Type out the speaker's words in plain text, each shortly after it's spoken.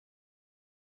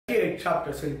8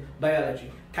 chapters in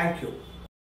biology. Thank you.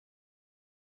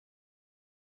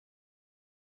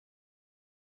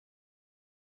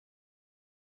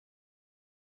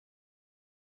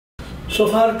 So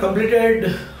far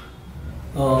completed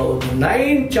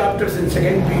 9 chapters in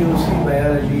second PUC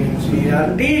biology and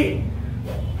CRT.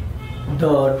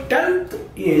 The 10th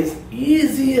is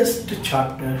easiest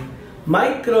chapter,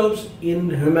 microbes in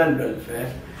human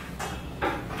welfare.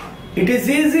 It is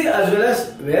easy as well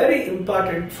as very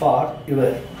important for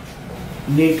your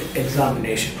NEET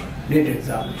examination.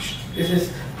 This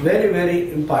is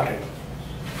very important.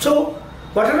 So,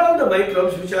 what are all the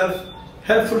microbes which are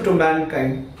helpful to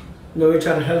mankind, which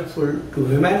are helpful to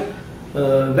human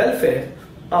welfare,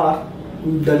 are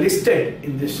the listed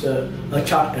in this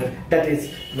chapter. That is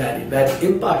very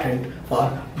important for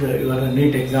your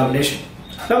NEET examination.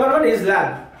 Number 1 is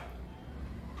lab.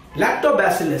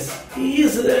 Lactobacillus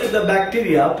is the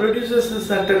bacteria produces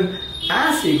certain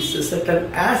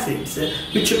acids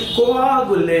which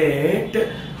coagulate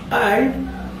and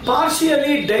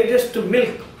partially digest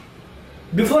milk.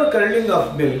 Before curdling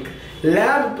of milk,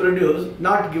 lab produce,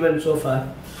 not given so far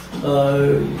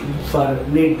for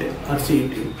NEET or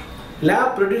CET.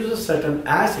 Lab produces certain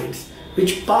acids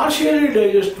which partially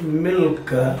digest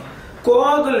milk,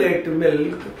 coagulate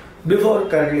milk before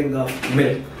curdling of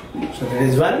milk. So that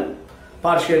is one,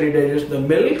 partially digest the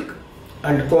milk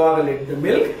and coagulate the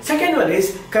milk. Second one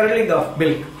is curdling of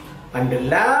milk. And the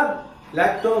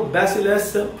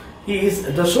lactobacillus is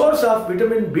the source of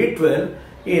vitamin B12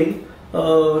 in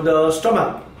the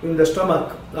stomach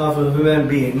of human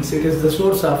beings. It is the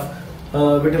source of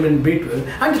vitamin B12,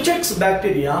 and checks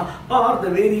bacteria are the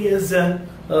various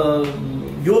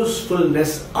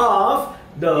usefulness of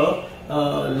the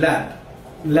lab.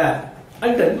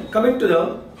 And then coming to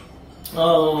the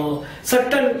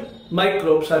certain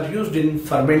microbes are used in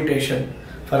fermentation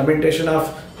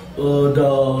of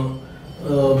the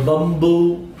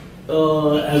bamboo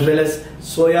as well as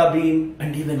soya bean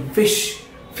and even fish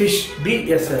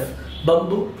BSF,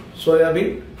 bamboo, soya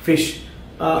bean, fish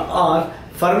are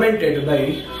fermented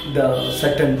by the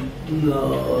certain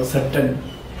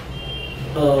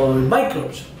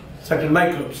microbes,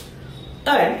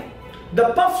 and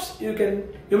the puffs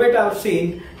you might have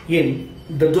seen in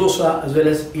the dosa as well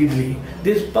as idli.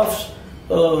 These puffs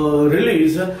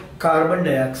release carbon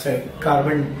dioxide.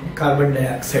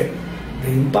 The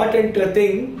important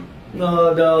thing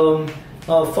for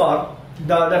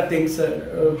the other things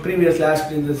previously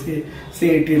asked in the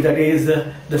CET, that is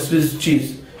the Swiss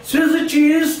cheese. Swiss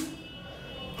cheese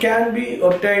can be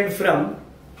obtained from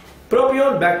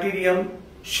Propionibacterium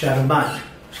sherman,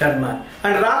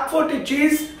 and Roquefort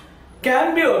cheese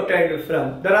can be obtained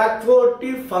from the Roquefort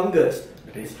fungus,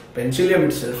 that is Penicillium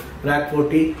itself,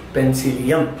 Roquefort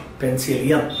penicillium.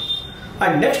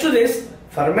 And next to this,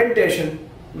 fermentation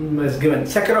is given,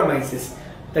 Saccharomyces,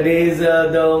 that is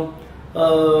the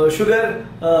sugar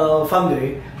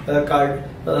fungi called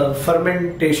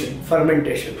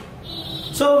fermentation.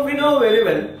 So we know very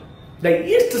well the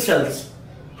yeast cells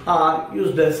are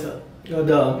used as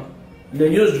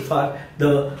used for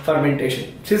the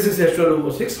fermentation. This is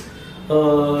H12O6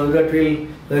 that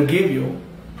will give you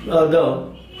the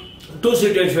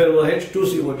 2-CH4OH,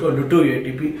 2CO2 and 2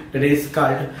 ATP, that is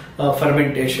called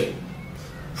fermentation.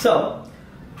 So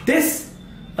this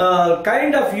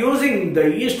kind of using the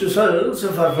yeast cells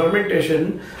for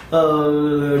fermentation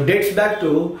dates back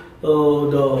to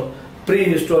the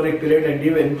prehistoric period and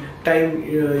even time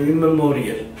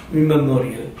immemorial,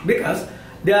 because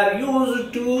they are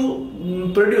used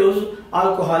to produce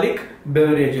alcoholic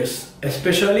beverages,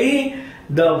 especially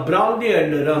the brandy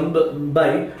and rum,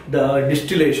 by the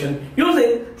distillation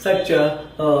using such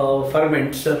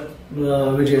ferments,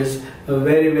 which is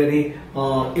very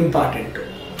important.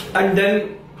 And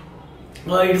then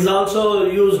it is also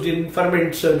used in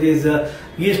ferments. These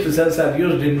yeast cells are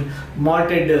used in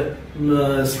malted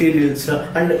cereals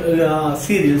and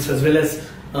cereals as well as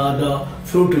the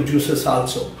fruit juices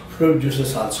also.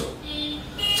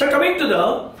 So coming to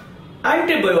the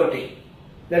antibiotic,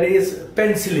 that is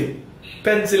penicillin.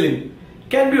 Penicillin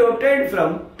can be obtained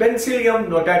from Penicillium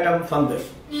notatum fungus.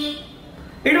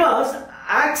 It was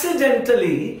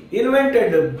accidentally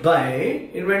invented by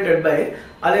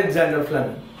Alexander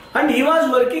Fleming, and he was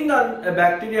working on a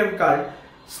bacterium called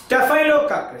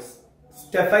Staphylococcus.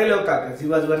 He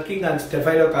was working on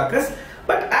Staphylococcus,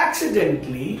 but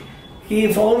accidentally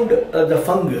he found the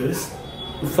fungus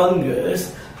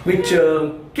which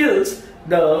kills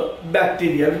the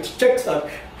bacteria, which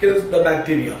kills the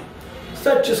bacteria.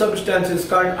 Such a substance is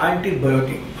called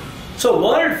antibiotic. So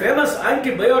world famous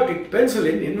antibiotic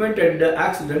penicillin invented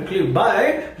accidentally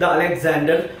by the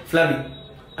Alexander Fleming.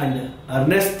 and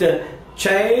Ernest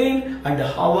Chain and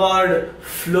Howard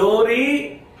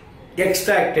Florey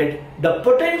extracted the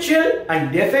potential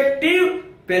and defective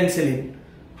penicillin.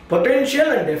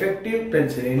 Potential and defective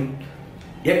penicillin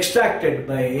extracted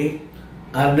by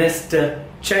Ernest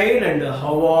Chain and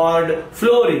Howard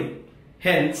Florey.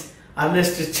 Hence,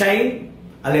 Ernest Chain,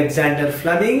 Alexander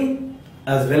Fleming,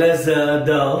 as well as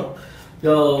the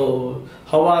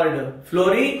Howard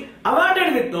Florey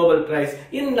awarded with Nobel Prize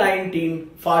in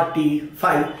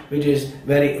 1945, which is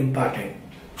very important.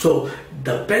 So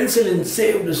the penicillin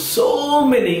saved so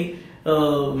many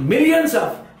millions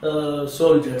of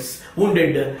soldiers,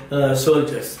 wounded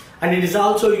soldiers, and it is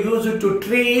also used to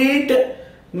treat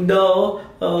the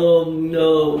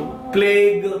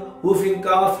plague, whooping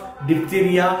cough,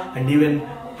 diphtheria, and even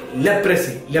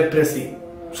leprosy.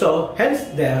 So hence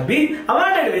they have been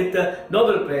awarded with the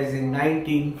Nobel Prize in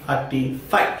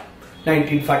 1945.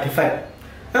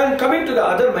 And coming to the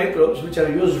other microbes which are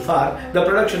used for the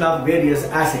production of various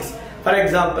acids. For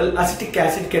example, acetic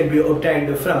acid can be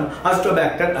obtained from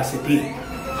Astrobacter aceti.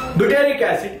 Butyric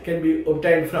acid can be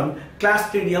obtained from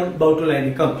Clostridium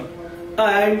botulinicum.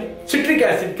 And citric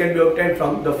acid can be obtained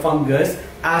from the fungus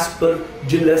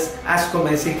Aspergillus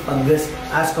ascomycete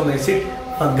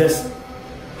fungus.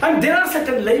 And there are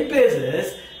certain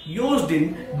lipases used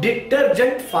in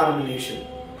detergent formulation.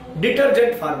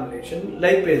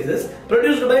 Lipases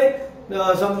produced by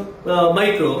some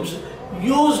microbes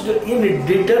used in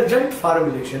detergent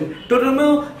formulation to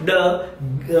remove the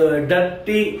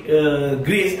dirty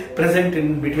grease present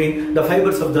in between the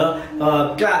fibers of the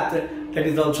cloth. That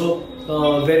is also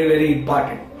very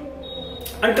important.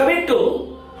 And coming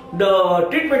to the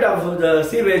treatment of the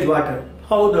sewage water,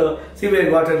 how the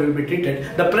sewage water will be treated,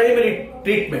 the primary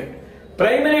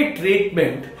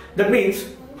treatment, that means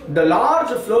the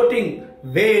large floating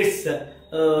waste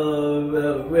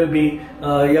will be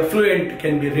effluent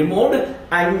can be removed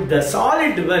and the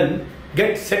solid one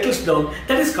settles down.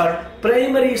 That is called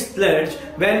primary sludge,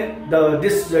 when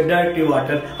this dirty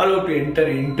water allowed to enter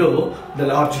into the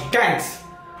large tanks.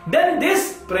 Then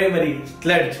this primary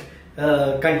sludge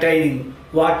containing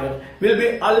water will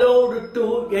be allowed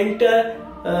to enter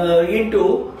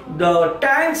into the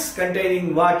tanks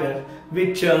containing water,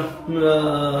 which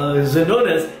is known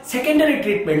as secondary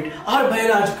treatment or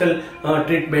biological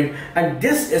treatment. And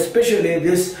this, especially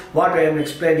this what I am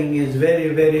explaining, is very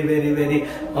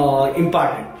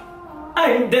important.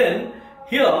 And then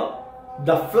here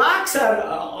the flax are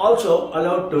also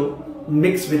allowed to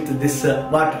mix with this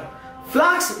water.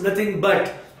 Flax, nothing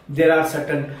but there are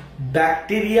certain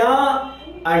bacteria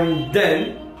and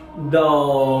then the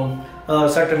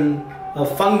certain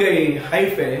fungi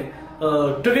hyphae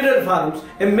together forms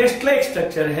a mesh-like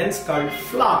structure, hence called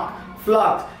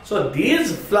flax. So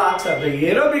these flax are the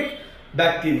aerobic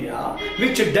bacteria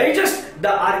which digest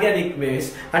the organic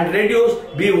waste and reduce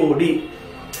BOD,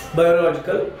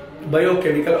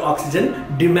 biochemical oxygen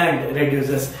demand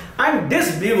reduces, and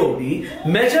this BOD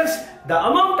measures the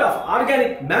amount of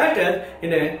organic matter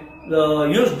in a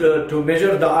used to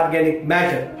measure the organic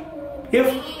matter. If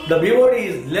the BOD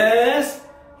is less,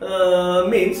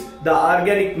 means the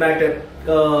organic matter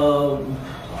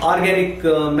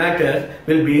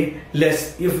will be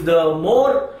less. If the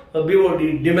more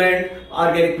BOD demand,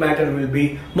 organic matter will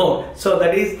be more. So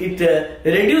that is, it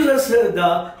reduces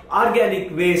the organic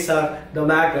waste or the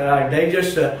matter, or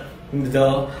digest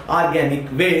the organic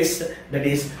waste, that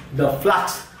is the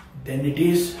flux. Then it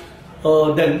is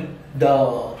then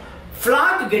the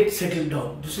flag gets settled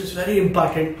down. This is very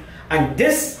important, and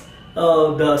this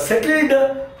the settled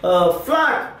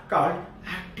flag called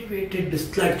activated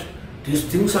sludge. These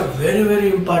things are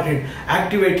very important.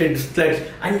 Activated sludge,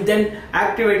 and then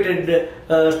activated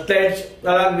sludge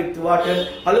along with water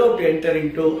allowed to enter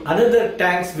into another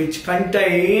tanks which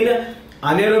contain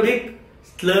anaerobic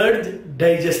sludge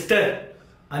digester.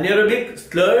 Anaerobic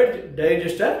sludge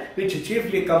digester, which is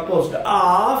chiefly composed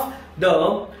of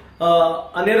the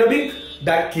anaerobic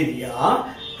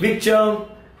bacteria which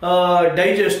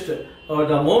digest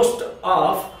the most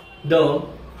of the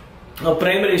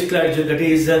primary sludge, that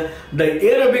is the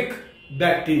aerobic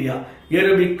bacteria,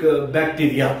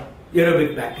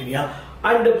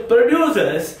 and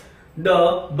produces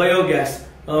the biogas,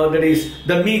 that is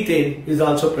the methane is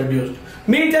also produced.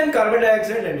 Methane, carbon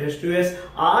dioxide and H2S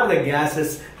are the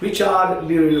gases which are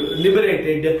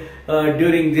liberated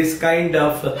during this kind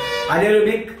of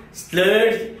anaerobic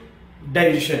sludge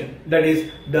digestion, that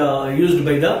is used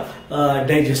by the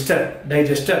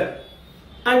digester.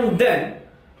 And then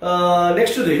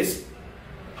next to this,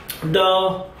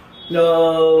 the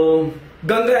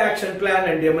Ganga action plan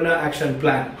and Yamuna action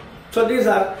plan. So these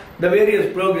are the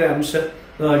various programs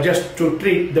just to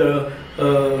treat the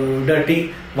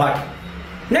dirty water.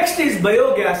 Next is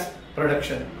biogas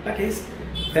production. That is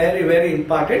very, very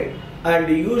important, and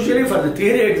usually for the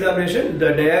theory examination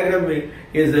the diagram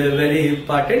is very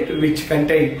important, which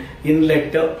contain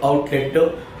inlet, outlet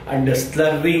and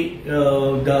slurry.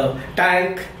 The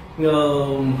tank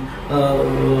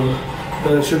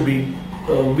should be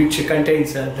which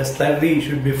contains the slurry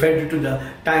should be fed to the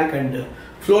tank, and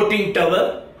floating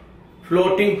tower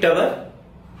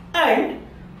and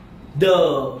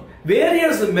the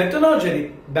various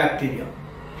methanogenic bacteria,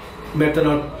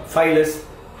 methanophilus,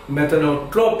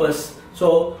 methanotropous.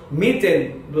 So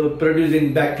methane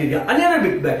producing bacteria,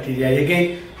 anaerobic bacteria,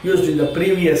 again used in the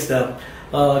previous that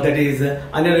is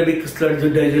anaerobic sludge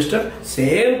digester.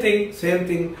 Same thing,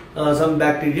 some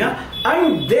bacteria,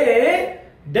 and they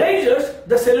digest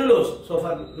the cellulose, so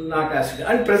far not acid,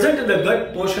 and present in the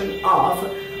gut portion of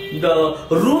the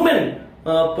rumen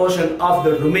portion of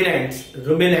the ruminants,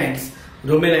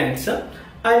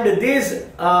 and these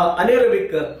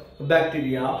anaerobic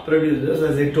bacteria produces,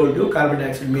 as I told you, carbon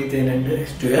dioxide, methane and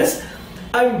H2S,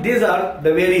 and these are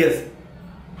the various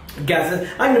gases,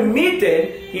 and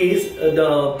methane is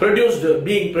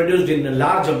being produced in a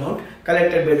large amount,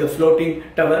 collected by the floating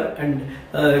tower, and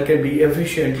can be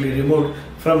efficiently removed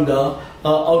from the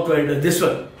outward this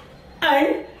one.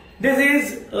 And this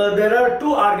is there are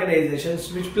two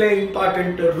organizations which play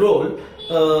important role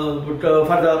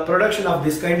for the production of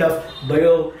this kind of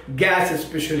biogas,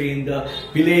 especially in the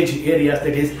village areas,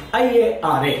 that is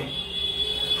IARA.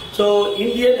 So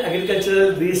Indian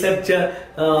Agricultural Research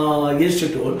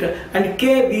Institute and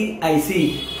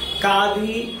KVIC,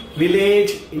 Kadi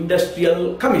Village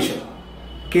Industrial Commission,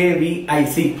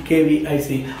 KVIC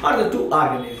are the two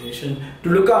organizations to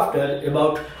look after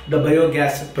about the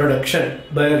biogas production.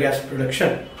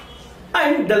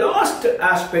 And the last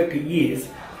aspect is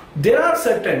there are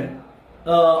certain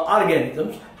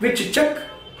organisms which check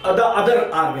the other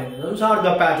organisms or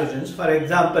the pathogens. For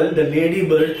example, the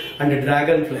ladybird and the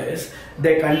dragonflies,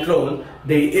 they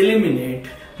eliminate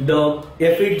the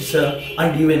aphids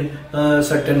and even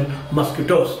certain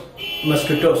mosquitoes.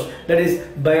 That is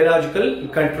biological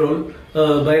control,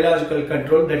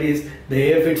 that is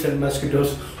the aphids and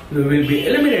mosquitoes will be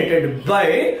eliminated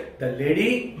by the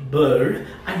ladybird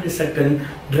and certain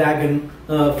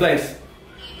dragonflies.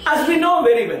 As we know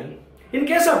very well, in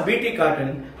case of BT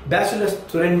cotton, Bacillus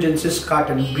thuringiensis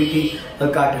cotton, BT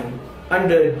cotton,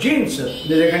 and genes,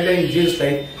 they contain genes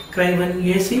like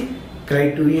Cry1AC,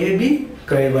 Cry2AB,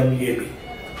 Cry1AB,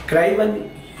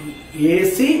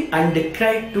 Cry1AC and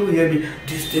Cry2AB.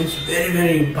 These things very,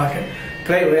 very important.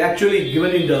 Actually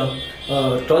given in the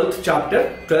 12th chapter,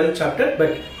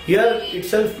 but here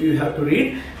itself you have to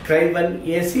read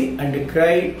Cry1AC and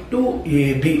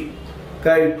Cry2AB.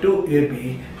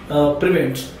 Cry2AB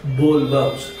prevents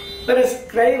bollworms, whereas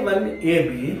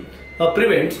Cry1AB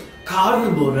prevents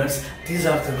carnivorous. These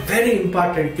are the very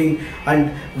important thing.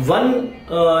 And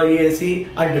 1AC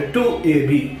and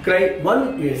 2AB,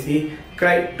 Cry1AC,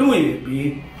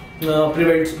 Cry2AB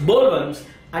prevents bollworms,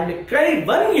 and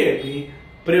Cry1AB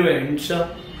prevents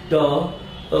the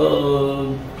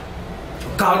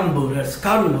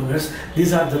carnivorous.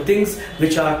 These are the things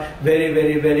which are very,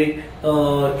 very, very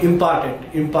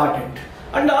important.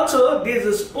 And also these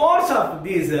spores of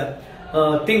these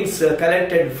things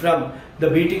collected from the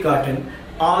BT cotton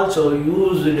also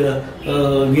used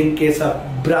in case of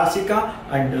brassica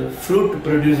and fruit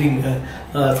producing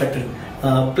certain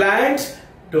plants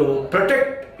to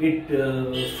protect it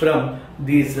from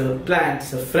these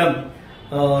plants from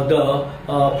the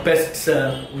pests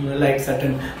like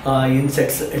certain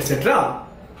insects, etc.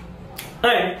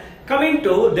 And coming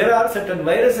to, there are certain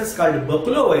viruses called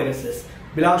baculoviruses,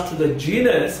 belongs to the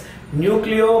genus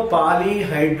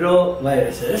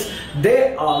nucleopolyhydroviruses.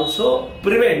 They also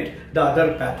prevent the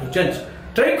other pathogens.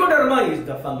 Trichoderma is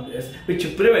the fungus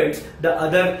which prevents the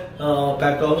other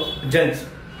pathogens.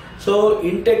 So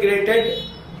integrated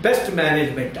pest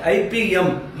management,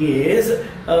 IPM, is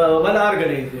one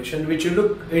organization which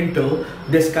look into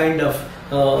this kind of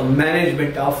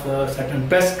management of certain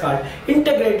pests called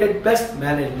integrated pest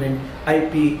management,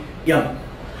 IPM.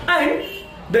 And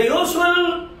the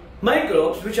usual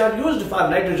microbes which are used for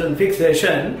nitrogen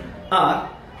fixation are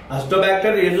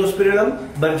Azotobacter, Azospirillum,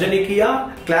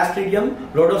 Bergenicia, Clostridium,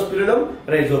 Rhodospirillum,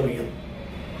 Rhizobium.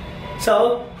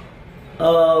 So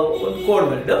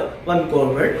one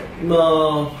code word,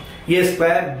 A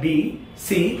square, B,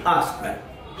 C, R square.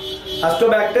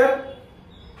 Azotobacter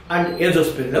and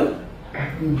Azospirillum,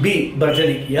 B,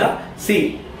 Bergenicia,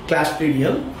 C,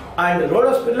 Clostridium, and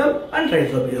Rhodospirillum and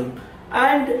Rhizobium.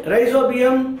 And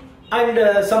Rhizobium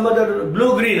and some other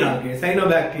blue-green algae,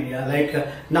 cyanobacteria like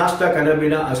Nasta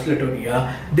cannabina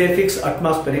acetolea. They fix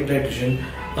atmospheric nitrogen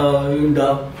in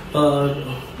the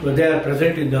they are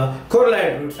present in the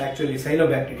coralloid roots, actually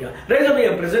cyanobacteria.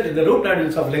 Rhizobium present in the root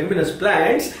nodules of leguminous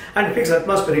plants and fix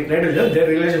atmospheric nitrogen. Their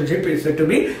relationship is said to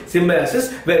be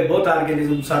symbiosis, where both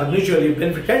organisms are mutually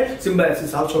benefited.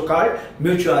 Symbiosis also called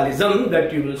mutualism,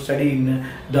 that you will study in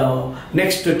the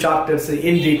next chapters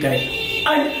in detail.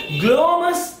 And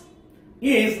glomus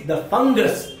is the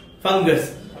fungus,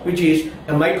 which is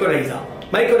a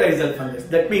mycorrhizal fungus.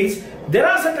 That means there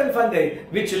are certain fungi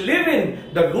which live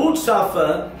in the roots of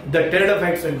the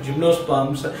pteridophytes and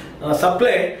gymnosperms,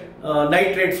 supply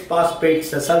nitrates,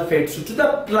 phosphates, sulfates to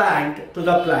the plant,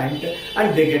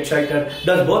 and they get shelter.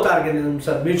 Thus both organisms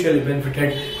are mutually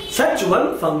benefited. Such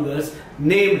one fungus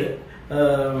named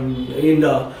in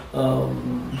the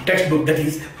textbook, that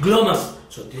is glomus.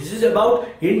 So this is about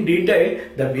in detail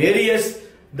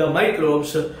the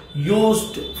microbes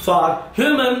used for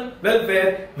human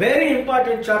welfare. Very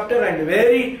important chapter and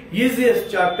very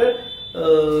easiest chapter.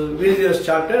 Please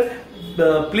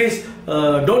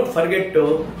don't forget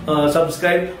to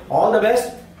subscribe. All the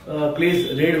best.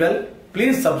 Please read well.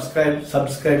 Please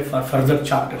subscribe for further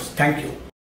chapters. Thank you.